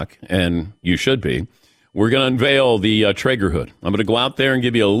Peacock, and you should be, we're going to unveil the Traegerhood. I'm going to go out there and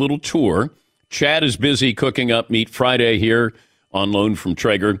give you a little tour. Chad is busy cooking up Meat Friday here on loan from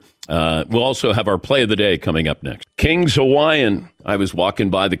Traeger. We'll also have our play of the day coming up next. King's Hawaiian. I was walking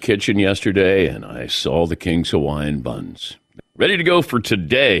by the kitchen yesterday, and I saw the King's Hawaiian buns. Ready to go for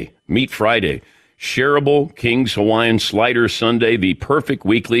today, Meat Friday. Shareable King's Hawaiian Slider Sunday, the perfect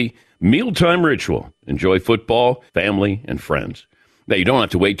weekly mealtime ritual. Enjoy football, family, and friends. Now, you don't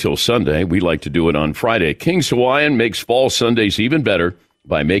have to wait till Sunday. We like to do it on Friday. King's Hawaiian makes fall Sundays even better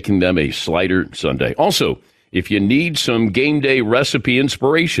by making them a Slider Sunday. Also, if you need some game day recipe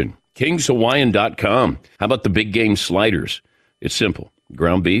inspiration, kingshawaiian.com. How about the big game sliders? It's simple.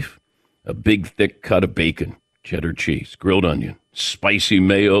 Ground beef, a big thick cut of bacon, cheddar cheese, grilled onion, spicy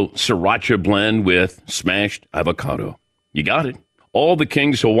mayo, sriracha blend with smashed avocado. You got it. All the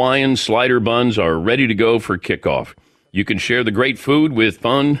King's Hawaiian slider buns are ready to go for kickoff. You can share the great food with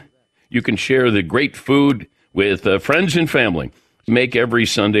fun. You can share the great food with friends and family. Make every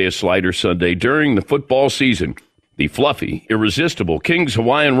Sunday a Slider Sunday during the football season. The fluffy, irresistible King's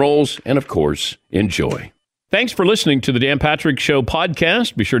Hawaiian rolls, and of course, enjoy. Thanks for listening to the Dan Patrick Show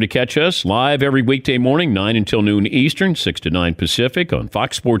podcast. Be sure to catch us live every weekday morning, 9 until noon Eastern, 6 to 9 Pacific on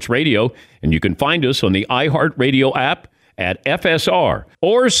Fox Sports Radio. And you can find us on the iHeartRadio app at FSR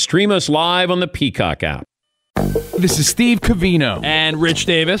or stream us live on the Peacock app. This is Steve Covino and Rich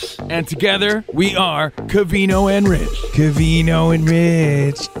Davis, and together we are Covino and Rich. Covino and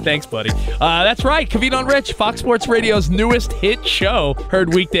Rich. Thanks, buddy. That's right, Covino and Rich, Fox Sports Radio's newest hit show.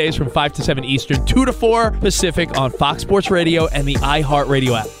 Heard weekdays from 5 to 7 Eastern, 2 to 4 Pacific on Fox Sports Radio and the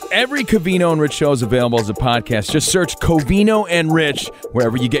iHeartRadio app. Every Covino and Rich show is available as a podcast. Just search Covino and Rich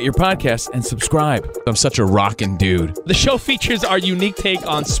wherever you get your podcasts and subscribe. I'm such a rockin' dude. The show features our unique take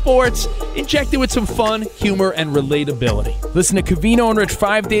on sports, injected with some fun, humor, and relatability. Listen to Covino and Rich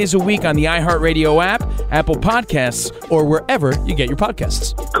 5 days a week on the iHeartRadio app, Apple Podcasts, or wherever you get your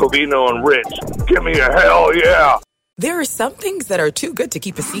podcasts. Covino and Rich, give me a hell yeah. There are some things that are too good to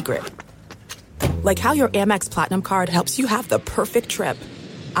keep a secret. Like how your Amex Platinum card helps you have the perfect trip.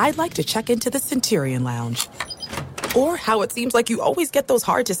 I'd like to check into the Centurion Lounge. Or how it seems like you always get those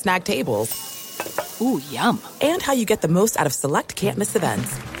hard-to-snag tables. Ooh, yum. And how you get the most out of select can't-miss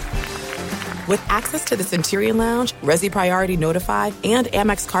events. With access to the Centurion Lounge, Resi Priority Notified, and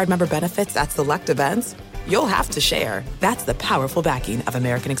Amex card member benefits at select events, you'll have to share. That's the powerful backing of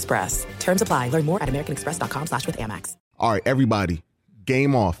American Express. Terms apply. Learn more at americanexpress.com/withAmex. All right, everybody,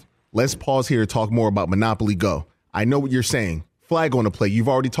 game off. let's pause here to talk more about Monopoly Go. I know what you're saying. Flag on the play. You've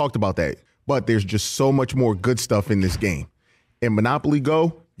already talked about that. But there's just so much more good stuff in this game. In Monopoly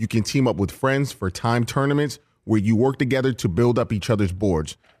Go, you can team up with friends for time tournaments where you work together to build up each other's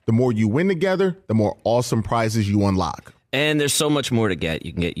boards. The more you win together, the more awesome prizes you unlock. And there's so much more to get.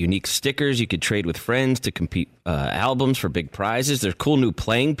 You can get unique stickers. You could trade with friends to compete albums for big prizes. There's cool new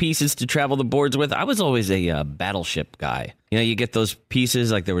playing pieces to travel the boards with. I was always a battleship guy. You know, you get those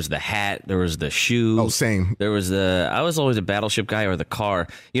pieces, like there was the hat, there was the shoe. Oh, same. I was always a battleship guy or the car.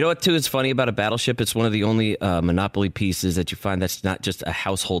 You know what, too, is funny about a battleship? It's one of the only Monopoly pieces that you find that's not just a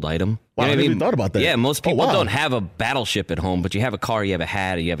household item. Wow, You know I what never thought about that. Yeah, most people wow. don't have a battleship at home, but you have a car, you have a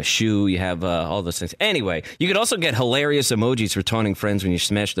hat, you have a shoe, you have all those things. Anyway, you could also get hilarious emojis for taunting friends when you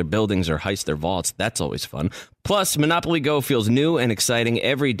smash their buildings or heist their vaults. That's always fun. Plus, Monopoly Go feels new and exciting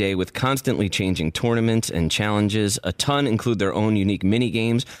every day with constantly changing tournaments and challenges. A ton include their own unique mini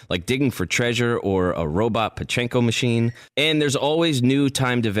games like digging for treasure or a robot Pachinko machine. And there's always new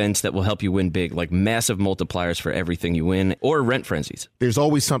timed events that will help you win big, like massive multipliers for everything you win or rent frenzies. There's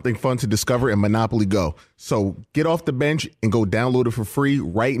always something fun to discover in Monopoly Go. So get off the bench and go download it for free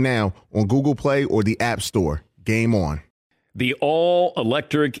right now on Google Play or the App Store. Game on. The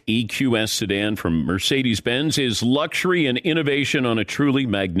all-electric EQS sedan from Mercedes-Benz is luxury and innovation on a truly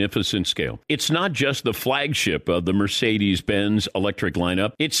magnificent scale. It's not just the flagship of the Mercedes-Benz electric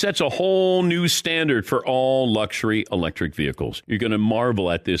lineup. It sets a whole new standard for all luxury electric vehicles. You're going to marvel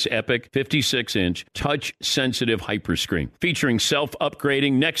at this epic 56-inch touch-sensitive hyperscreen featuring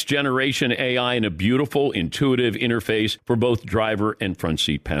self-upgrading next-generation AI and a beautiful, intuitive interface for both driver and front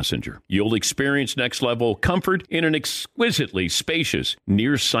seat passenger. You'll experience next-level comfort in an exquisite spacious,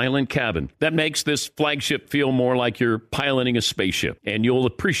 near-silent cabin that makes this flagship feel more like you're piloting a spaceship. And you'll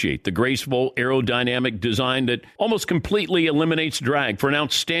appreciate the graceful aerodynamic design that almost completely eliminates drag for an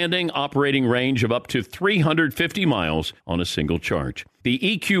outstanding operating range of up to 350 miles on a single charge. The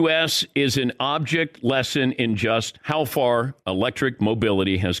EQS is an object lesson in just how far electric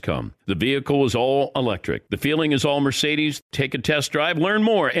mobility has come. The vehicle is all electric. The feeling is all Mercedes. Take a test drive. Learn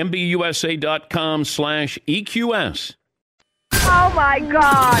more. MBUSA.com/EQS. Oh my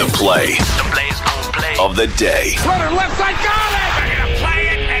God. The play of the day. Runner left side, got it! They're gonna play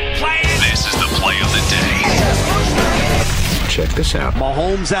it and play it. This is the play of the day. Check this out.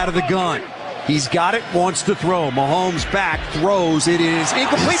 Mahomes out of the gun. He's got it, wants to throw. Mahomes back, throws. It is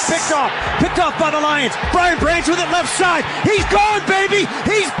incomplete, picked off by the Lions. Brian Branch with it left side. He's going, baby.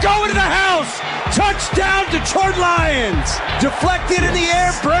 He's going to the house. Touchdown, Detroit Lions. Deflected in the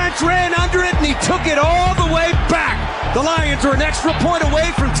air. Branch ran under it, and he took it all the way back. The Lions are an extra point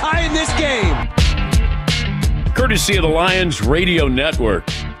away from tying this game. Courtesy of the Lions Radio Network.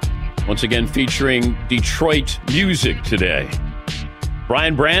 Once again featuring Detroit music today.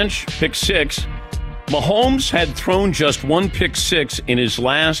 Brian Branch, pick six. Mahomes had thrown just one pick six in his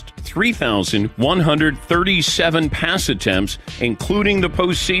last 3,137 pass attempts, including the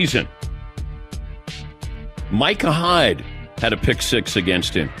postseason. Micah Hyde had a pick six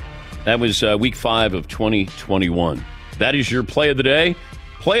against him. That was week 5 of 2021. That is your play of the day.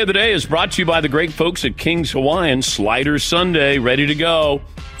 Play of the day is brought to you by the great folks at King's Hawaiian. Slider Sunday, ready to go.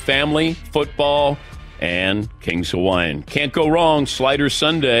 Family, football, and King's Hawaiian. Can't go wrong. Slider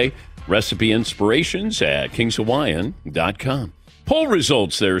Sunday. Recipe inspirations at kingshawaiian.com. Poll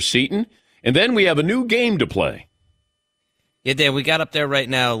results there, Seton. And then we have a new game to play. Yeah, Dan, we got up there right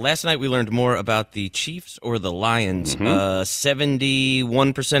now. Last night we learned more about the Chiefs or the Lions.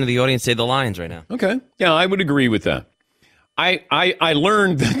 71% of the audience say the Lions right now. Okay. Yeah, I would agree with that. I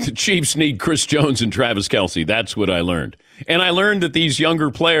learned that the Chiefs need Chris Jones and Travis Kelce. That's what I learned. And I learned that these younger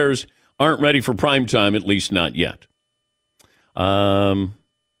players aren't ready for prime time, at least not yet. Paul,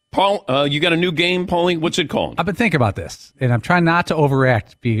 you got a new game, Paulie? What's it called? I've been thinking about this, and I'm trying not to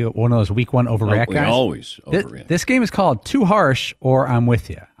overreact, be one of those week one overreact guys. Always overreact. This game is called Too Harsh or I'm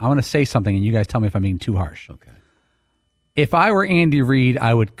With You. I want to say something, and you guys tell me if I'm being too harsh. Okay. If I were Andy Reid,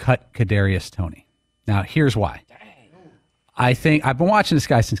 I would cut Kadarius Toney. Now, here's why. I think I've been watching this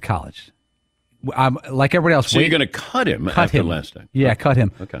guy since college. I'm like everybody else. So you're going to cut him after last time? Yeah, cut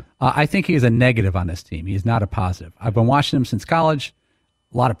him. Okay. I think he is a negative on this team. He is not a positive. I've been watching him since college.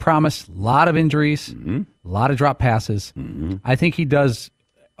 A lot of promise, a lot of injuries, a lot of drop passes. I think he does,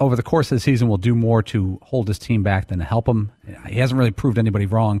 over the course of the season, will do more to hold his team back than to help him. He hasn't really proved anybody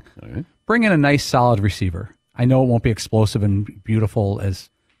wrong. Right. Bring in a nice, solid receiver. I know it won't be explosive and beautiful as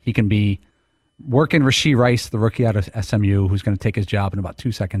he can be. Working Rashee Rice, the rookie out of SMU, who's going to take his job in about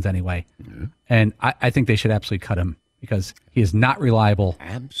 2 seconds anyway. And I think they should absolutely cut him because he is not reliable.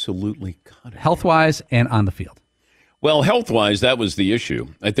 Absolutely cut him. Health-wise and on the field. Well, health-wise, that was the issue.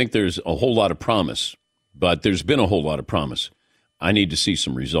 I think there's a whole lot of promise, but there's been a whole lot of promise. I need to see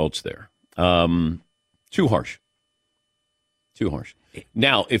some results there. Too harsh. Too harsh.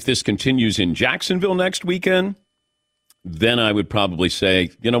 Now, if this continues in Jacksonville next weekend, then I would probably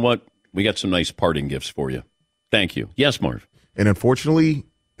say, you know what? We got some nice parting gifts for you. Thank you. Yes, Marv. And unfortunately,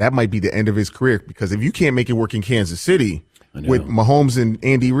 that might be the end of his career, because if you can't make it work in Kansas City with Mahomes and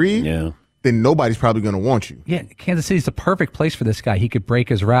Andy Reid, then nobody's probably going to want you. Yeah, Kansas City's the perfect place for this guy. He could break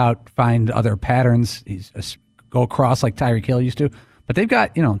his route, find other patterns, go across like Tyreek Hill used to. But they've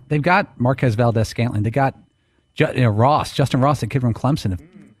got Marquez Valdez-Scantling. They got Justin Ross, the kid from Clemson.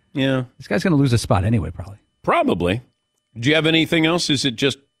 Yeah, this guy's going to lose his spot anyway, probably. Probably. Do you have anything else? Is it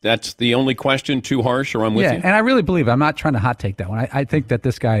just that's the only question? Too harsh, or I'm with you? Yeah, and I really believe I'm not trying to hot take that one. I think that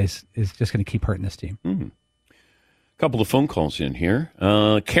this guy is just going to keep hurting this team. Mm-hmm. Couple of phone calls in here.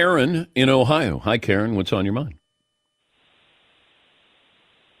 Karen in Ohio. Hi, Karen. What's on your mind?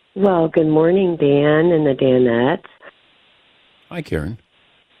 Well, good morning, Dan and the Danettes. Hi, Karen.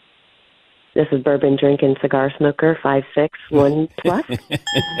 This is bourbon drinking cigar smoker 561 plus.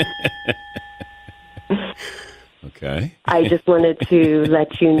 Okay. I just wanted to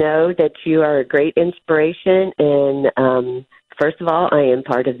let you know that you are a great inspiration. And first of all, I am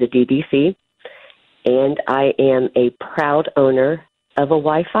part of the DDC, and I am a proud owner of a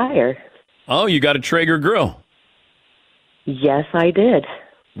Wi-Fi. Oh, you got a Traeger grill? Yes, I did.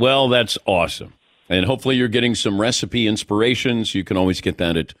 Well, that's awesome. And hopefully you're getting some recipe inspirations. You can always get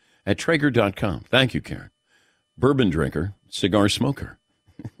that at Traeger.com. Thank you, Karen. Bourbon drinker, cigar smoker.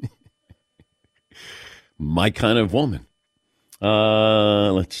 My kind of woman.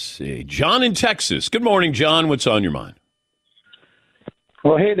 Let's see. John in Texas. Good morning, John. What's on your mind?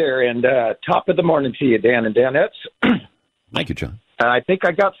 Well, hey there, and top of the morning to you, Dan and Danettes. Thank you, John. I think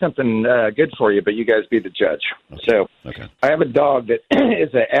I got something good for you, but you guys be the judge. So I have a dog that is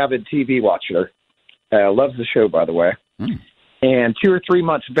an avid TV watcher. Loves the show, by the way. And 2 or 3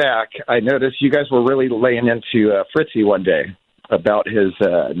 months back, I noticed you guys were really laying into Fritzy one day about his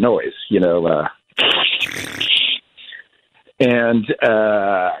noise, And,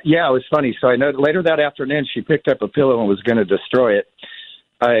 it was funny. So I know later that afternoon, she picked up a pillow and was going to destroy it.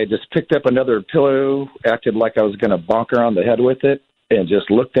 I just picked up another pillow, acted like I was going to bonk her on the head with it, and just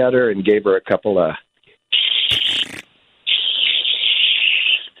looked at her and gave her a couple of...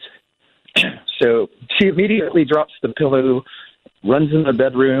 So she immediately drops the pillow, runs in the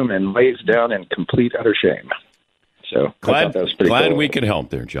bedroom, and lays down in complete utter shame. So Glad that was pretty cool. we could help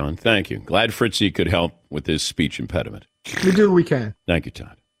there, John. Thank you. Glad Fritzy could help with his speech impediment. We do what we can. Thank you,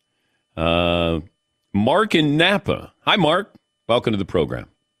 Todd. Mark in Napa. Hi, Mark. Welcome to the program.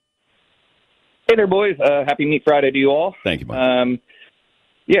 Hey there, boys. Happy Meat Friday to you all. Thank you, Mark.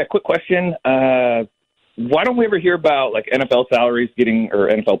 Quick question. Why don't we ever hear about like NFL salaries or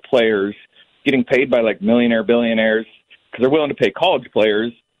NFL players getting paid by like millionaire billionaires because they're willing to pay college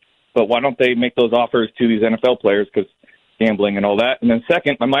players, but why don't they make those offers to these NFL players because gambling and all that? And then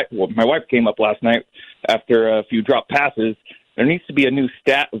second, my wife came up last night after a few drop passes. There needs to be a new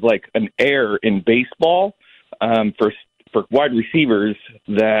stat of like an error in baseball for wide receivers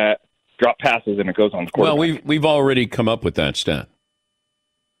that drop passes and it goes on the quarterback. Well, we've already come up with that stat.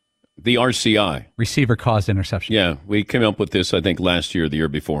 The RCI. Receiver caused interception. Yeah, we came up with this, I think, last year or the year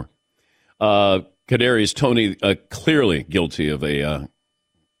before. Kadarius Toney clearly guilty of a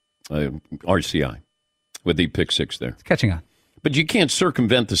RCI with the pick six there. It's catching on. But you can't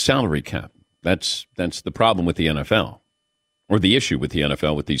circumvent the salary cap. That's the problem with the NFL, or the issue with the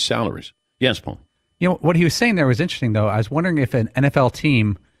NFL with these salaries. Yes, Paul. What he was saying there was interesting, though. I was wondering if an NFL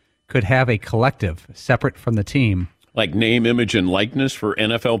team could have a collective separate from the team. Like name, image, and likeness for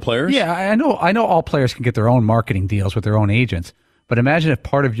NFL players? Yeah, I know all players can get their own marketing deals with their own agents. But imagine if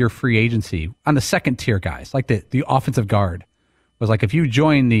part of your free agency on the second tier guys, like the offensive guard, was like, if you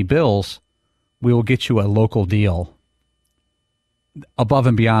join the Bills, we will get you a local deal above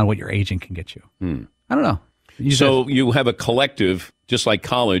and beyond what your agent can get you. I don't know. You have a collective, just like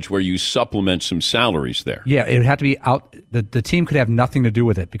college, where you supplement some salaries there. Yeah, it would have to be out. The team could have nothing to do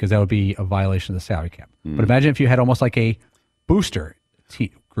with it because that would be a violation of the salary cap. But imagine if you had almost like a booster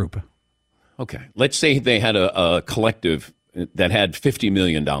group. Okay. Let's say they had a collective that had $50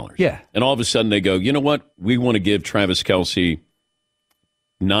 million. Yeah. And all of a sudden they go, you know what? We want to give Travis Kelce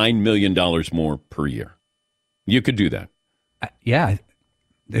 $9 million more per year. You could do that. Yeah.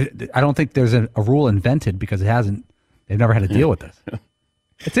 I don't think there's a rule invented because they've never had to deal with this.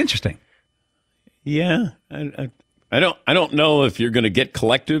 It's interesting. Yeah. I don't know if you're going to get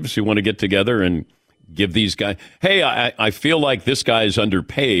collectives who want to get together and give these guys, hey, I feel like this guy is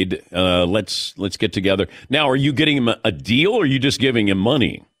underpaid. Let's get together. Now, are you getting him a deal, or are you just giving him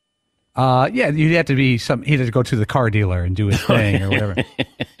money? Yeah, you'd have to be he'd have to go to the car dealer and do his thing or whatever.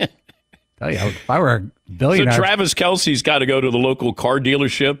 Tell you, if I were a billionaire. So Travis Kelce's got to go to the local car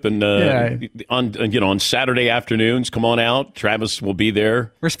dealership and on Saturday afternoons, come on out. Travis will be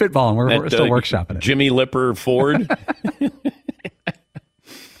there. We're spitballing. We're still workshopping it. Jimmy Lipper Ford.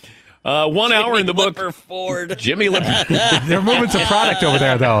 1 hour in the book. Ford. Jimmy Lipper. They're moving some product over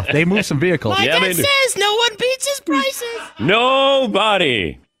there, though. They move some vehicles. My dad says no one beats his prices.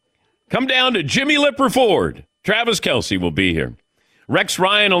 Nobody. Come down to Jimmy Lipper Ford. Travis Kelce will be here. Rex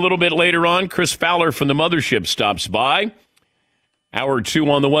Ryan a little bit later on. Chris Fowler from the Mothership stops by. Hour 2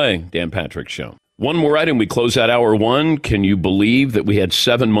 on the way. Dan Patrick Show. One more item. We close out hour 1. Can you believe that we had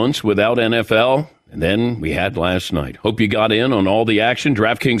 7 months without NFL? And then we had last night. Hope you got in on all the action.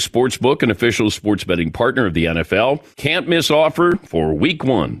 DraftKings Sportsbook, an official sports betting partner of the NFL. Can't miss offer for week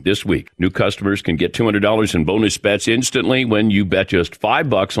 1 this week. New customers can get $200 in bonus bets instantly when you bet just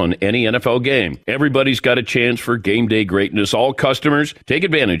 $5 on any NFL game. Everybody's got a chance for game day greatness. All customers take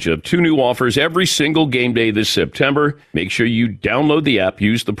advantage of 2 new offers every single game day this September. Make sure you download the app.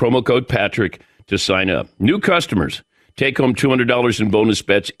 Use the promo code Patrick to sign up. New customers take home $200 in bonus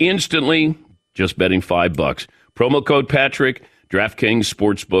bets instantly. Just betting $5. Promo code Patrick, DraftKings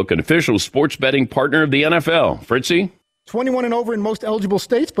Sportsbook, an official sports betting partner of the NFL. Fritzy? 21 and over in most eligible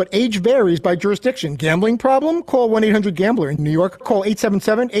states, but age varies by jurisdiction. Gambling problem? Call 1-800-GAMBLER. In New York, call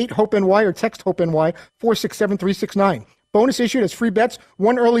 877-8-HOPE-NY or text HOPE-NY 467-369. Bonus issued as free bets.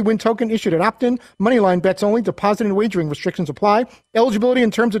 1 early win token issued at opt-in. Moneyline bets only. Deposit and wagering restrictions apply. Eligibility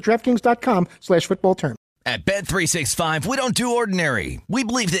and terms at DraftKings.com/football term. At Bet365, we don't do ordinary. We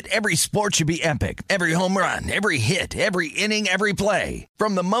believe that every sport should be epic. Every home run, every hit, every inning, every play.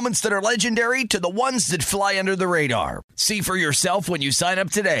 From the moments that are legendary to the ones that fly under the radar. See for yourself when you sign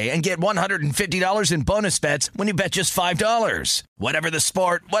up today and get $150 in bonus bets when you bet just $5. Whatever the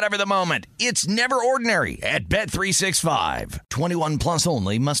sport, whatever the moment, it's never ordinary at Bet365. 21 plus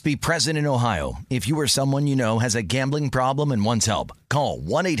only. Must be present in Ohio. If you or someone you know has a gambling problem and wants help, call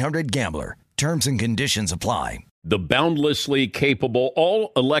 1-800-GAMBLER. Terms and conditions apply. The boundlessly capable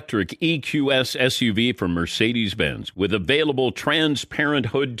all-electric EQS SUV from Mercedes-Benz with available transparent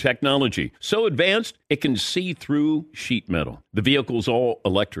hood technology. So advanced, it can see through sheet metal. The vehicle's all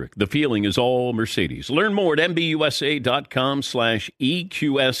electric. The feeling is all Mercedes. Learn more at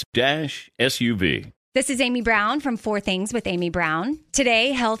MBUSA.com/EQS-SUV. This is Amy Brown from 4 Things with Amy Brown.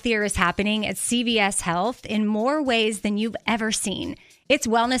 Today, healthier is happening at CVS Health in more ways than you've ever seen. It's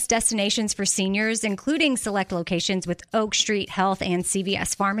wellness destinations for seniors, including select locations with Oak Street Health and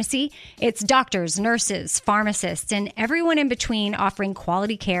CVS Pharmacy. It's doctors, nurses, pharmacists, and everyone in between offering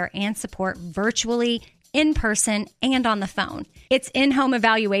quality care and support virtually, in person, and on the phone. It's in-home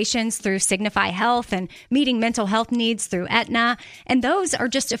evaluations through Signify Health and meeting mental health needs through Aetna. And those are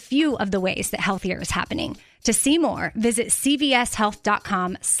just a few of the ways that healthier is happening. To see more, visit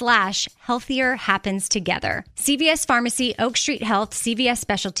cvshealth.com/healthier happens together. CVS Pharmacy, Oak Street Health, CVS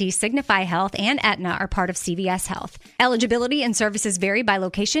Specialty, Signify Health, and Aetna are part of CVS Health. Eligibility and services vary by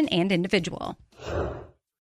location and individual.